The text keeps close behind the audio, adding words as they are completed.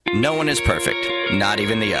No one is perfect, not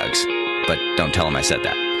even the Uggs. But don't tell them I said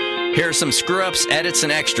that. Here are some screw-ups, edits,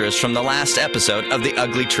 and extras from the last episode of The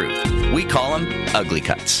Ugly Truth. We call them Ugly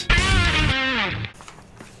Cuts.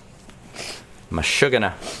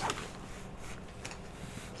 Mashugana.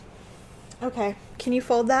 Okay. Can you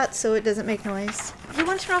fold that so it doesn't make noise? You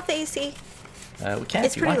want to turn off the AC? We can.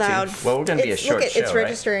 It's pretty loud. Well, we're going to be a short show, it's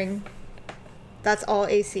registering. Right? That's all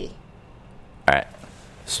AC. All right.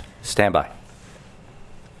 Stand by.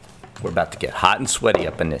 We're about to get hot and sweaty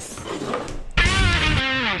up in this.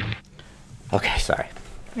 Okay, sorry.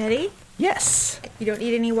 Ready? Yes. You don't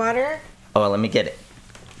need any water? Oh, let me get it.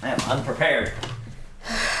 I am unprepared.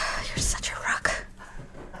 You're such a rook.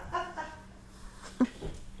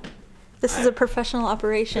 This is a professional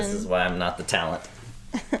operation. This is why I'm not the talent.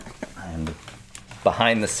 I am the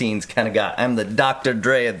behind-the-scenes kind of guy. I'm the Dr.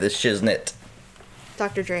 Dre of this shiznit.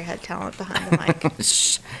 Dr. Dre had talent behind the mic.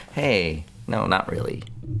 Hey, no, not really.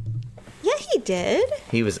 Yeah, he did.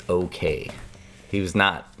 He was okay. He was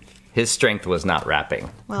not. His strength was not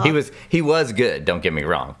rapping. Well, he was good. Don't get me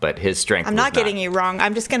wrong, but his strength. I'm not getting you wrong.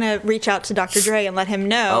 I'm just gonna reach out to Dr. Dre and let him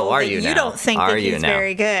know that you don't think that he's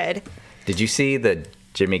very good. Did you see the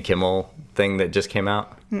Jimmy Kimmel thing that just came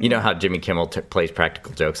out? Mm-mm. You know how Jimmy Kimmel plays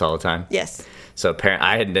practical jokes all the time? Yes. So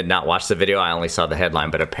I did not watch the video. I only saw the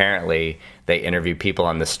headline, but apparently they interview people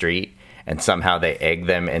on the street. And somehow they egg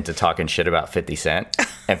them into talking shit about 50 Cent.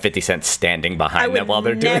 And 50 Cent's standing behind them while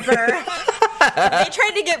they're doing it. They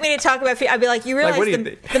tried to get me to talk about... I'd be like, you realize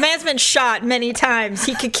the man's been shot many times.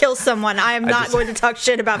 He could kill someone. I am not going to talk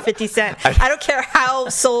shit about 50 Cent. I don't care how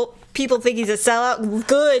people think he's a sellout.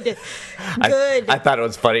 Good. I thought it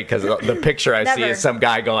was funny because the picture I see is some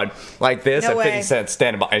guy going like this and 50 Cent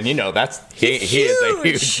standing by. And he is a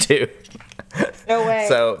huge dude. No way.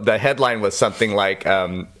 So the headline was something like,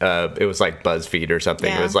 it was like BuzzFeed or something.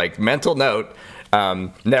 Yeah. It was like, mental note,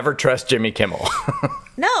 never trust Jimmy Kimmel.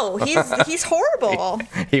 No, he's horrible.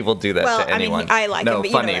 He will do that to anyone. I like him, but funny,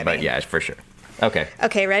 you know what I mean. But yeah, for sure. Okay.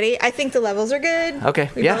 Okay, ready? I think the levels are good. Okay,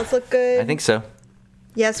 we both look good. I think so.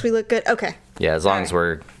 Yes, we look good. Okay. Yeah, as long as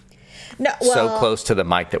we're so close to the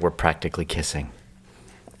mic that we're practically kissing.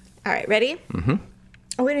 All right, ready? Mm-hmm.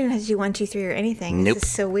 Oh, we didn't have to do 1, 2, 3 or anything. Nope. This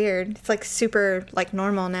is so weird. It's like super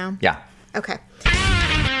normal now. Yeah. Okay.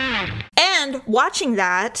 And watching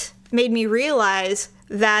that made me realize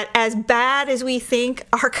that as bad as we think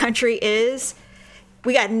our country is,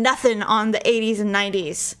 we got nothing on the 80s and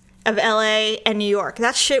 90s of LA and New York.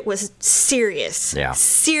 That shit was serious. Yeah.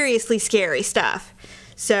 Seriously scary stuff.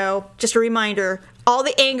 So just a reminder, all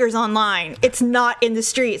the anger's online. It's not in the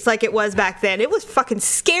streets like it was back then. It was fucking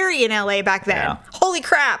scary in LA back then. Yeah. Holy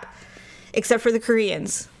crap. Except for the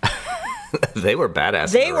Koreans. They were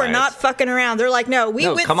badass. They were not fucking around. They're like, no, we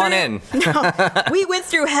went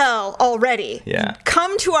through hell already. Yeah.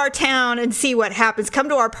 Come to our town and see what happens. Come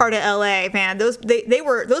to our part of LA, man.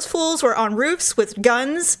 Those fools were on roofs with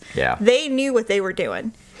guns. Yeah. They knew what they were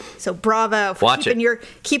doing. So bravo for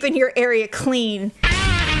keeping your area clean.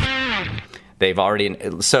 They've already...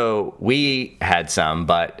 So we had some,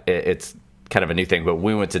 but it's kind of a new thing. But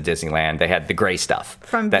we went to Disneyland. They had the gray stuff.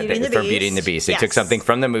 From Beauty and the Beast. They took something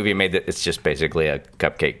from the movie and made it... It's just basically a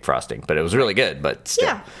cupcake frosting. But it was really good, but still.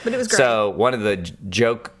 Yeah, but it was great. So one of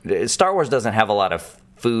the Star Wars doesn't have a lot of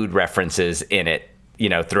food references in it,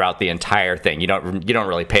 throughout the entire thing. You don't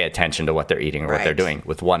really pay attention to what they're eating or what they're doing,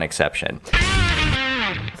 with one exception.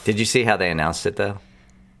 Did you see how they announced it, though?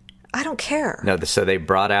 I don't care. No, so they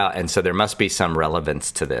brought out, and so there must be some relevance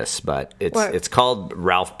to this, but it's called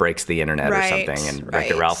Ralph Breaks the Internet or something, and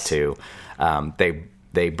Wreck-It Ralph 2.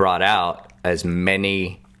 They brought out as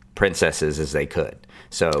many princesses as they could.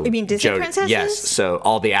 So you mean Disney princesses? Yes. So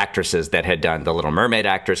all the actresses that had done the Little Mermaid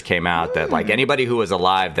actress came out. That like anybody who was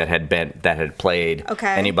alive that had played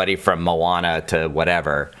anybody from Moana to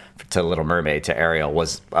whatever to Little Mermaid to Ariel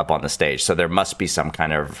was up on the stage. So there must be some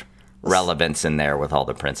kind of relevance in there with all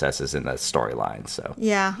the princesses in the storyline. So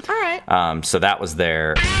yeah, all right. So that was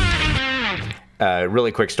their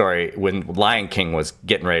really quick story. When Lion King was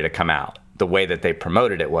getting ready to come out, the way that they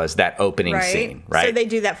promoted it was that opening scene, right? So they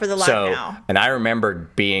do that for the live now. And I remember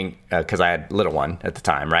being, because I had a little one at the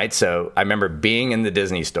time, right? So I remember being in the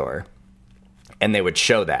Disney store, and they would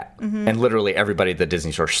show that, and literally everybody at the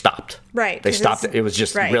Disney store stopped. Right. They stopped. It was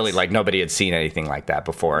just really like nobody had seen anything like that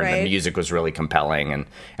before, and the music was really compelling and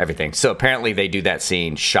everything. So apparently they do that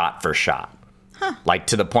scene shot for shot. Huh. Like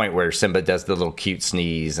to the point where Simba does the little cute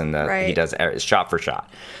sneeze and he does shot for shot.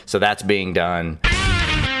 So that's being done.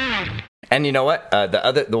 And you know what?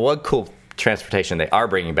 The one cool transportation they are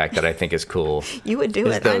bringing back that I think is cool. You would do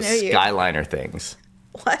is it. Those I know you. Skyliner things.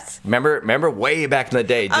 What? Remember way back in the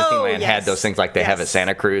day, Disneyland had those things like they have at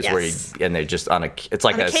Santa Cruz where and they're just it's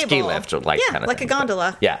like a ski lift or like kind of like thing. a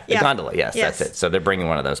gondola. But, a gondola. Yes, that's it. So they're bringing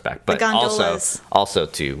one of those back, but also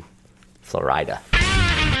to Florida.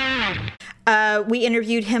 We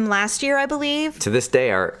interviewed him last year, I believe. To this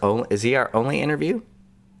day, is he our only interview?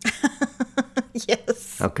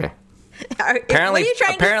 Yes. Okay. Apparently, what are you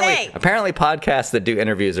trying to say? Apparently, podcasts that do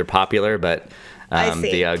interviews are popular, but the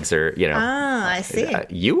Uggs are, I see.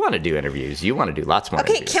 You want to do interviews. You want to do lots more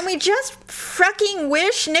interviews. Can we just fucking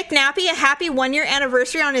wish Nick Nappy a happy 1-year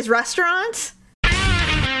anniversary on his restaurant?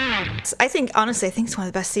 Honestly, I think it's one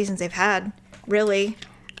of the best seasons they've had. Really.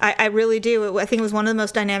 I really do. I think it was one of the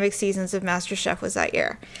most dynamic seasons of MasterChef was that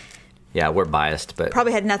year. Yeah, we're biased, but...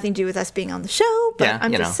 Probably had nothing to do with us being on the show, but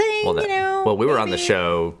I'm just saying, Well, we were on the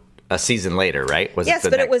show a season later, right? Yes,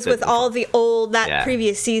 but it was with all the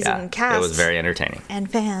previous season cast. It was very entertaining.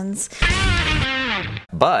 And fans.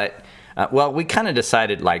 But, we kind of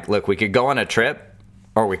decided, look, we could go on a trip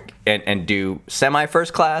or we do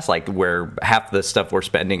semi-first class, like where half the stuff we're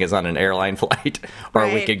spending is on an airline flight, or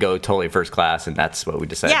we could go totally first class, and that's what we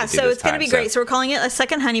decided to do so it's going to be great. So we're calling it a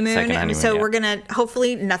second honeymoon. So we're going to,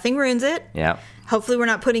 hopefully nothing ruins it. Yeah. Hopefully we're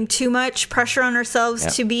not putting too much pressure on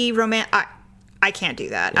ourselves to be romantic. I can't do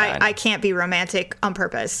that. Yeah, I can't be romantic on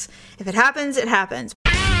purpose. If it happens, it happens.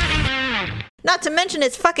 Not to mention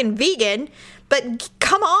it's fucking vegan, but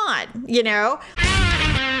come on,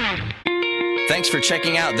 Thanks for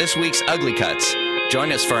checking out this week's Ugly Cuts.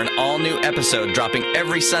 Join us for an all-new episode dropping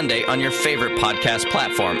every Sunday on your favorite podcast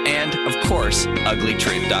platform and, of course,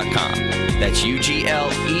 uglytruth.com. That's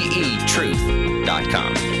UGLEE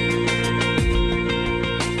truth.com.